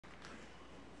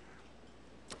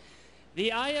The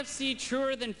IFC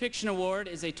Truer Than Fiction Award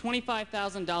is a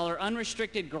 $25,000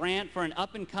 unrestricted grant for an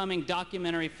up-and-coming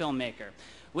documentary filmmaker.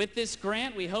 With this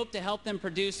grant, we hope to help them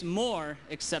produce more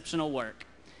exceptional work.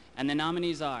 And the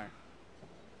nominees are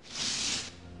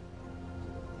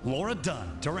Laura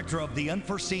Dunn, director of The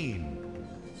Unforeseen.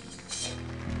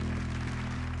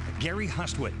 Gary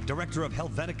Hostwit, director of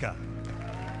Helvetica.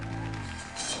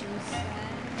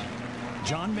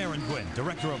 John Marenquin,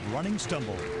 director of Running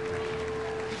Stumble.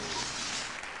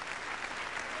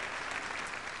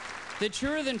 The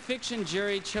Truer Than Fiction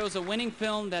jury chose a winning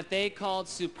film that they called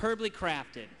superbly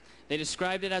crafted. They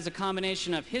described it as a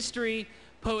combination of history,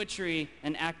 poetry,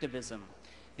 and activism.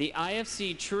 The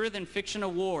IFC Truer Than Fiction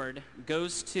Award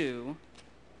goes to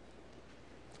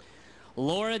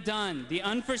Laura Dunn, The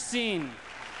Unforeseen.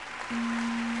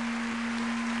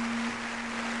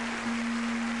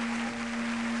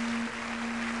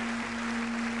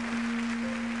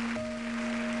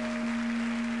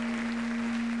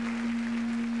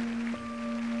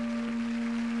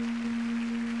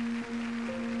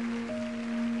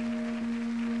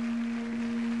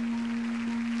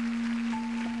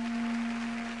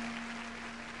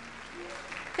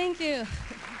 Thank you.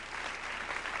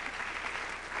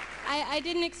 I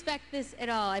didn't expect this at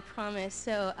all, I promise.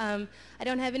 So I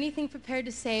don't have anything prepared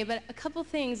to say, but a couple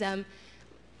things.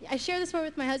 I share this one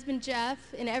with my husband,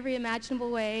 Jeff, in every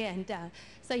imaginable way, and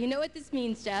so you know what this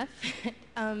means, Jeff.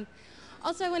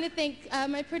 Also, I want to thank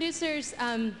my producers,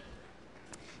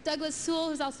 Douglas Sewell,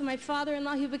 who's also my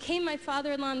father-in-law, who became my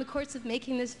father-in-law in the course of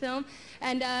making this film,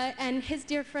 and his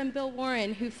dear friend Bill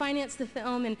Warren, who financed the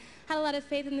film and had a lot of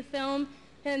faith in the film.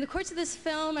 And in the course of this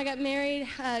film, I got married,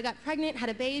 got pregnant, had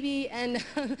a baby, and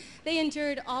they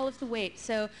endured all of the weight.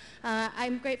 So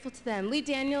I'm grateful to them. Lee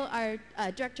Daniel, our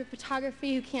director of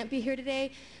photography, who can't be here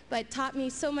today, but taught me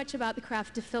so much about the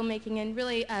craft of filmmaking and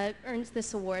really earns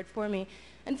this award for me.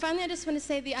 And finally, I just want to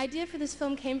say the idea for this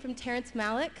film came from Terrence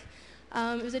Malick.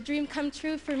 It was a dream come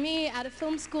true for me. Out of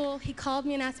film school, he called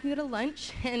me and asked me to go to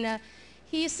lunch, and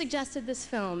he suggested this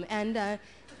film. And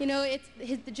you know,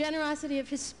 the generosity of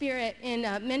his spirit in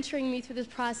mentoring me through this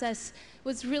process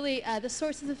was really the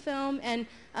source of the film. And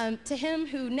to him,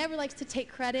 who never likes to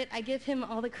take credit, I give him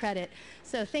all the credit.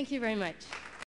 So thank you very much.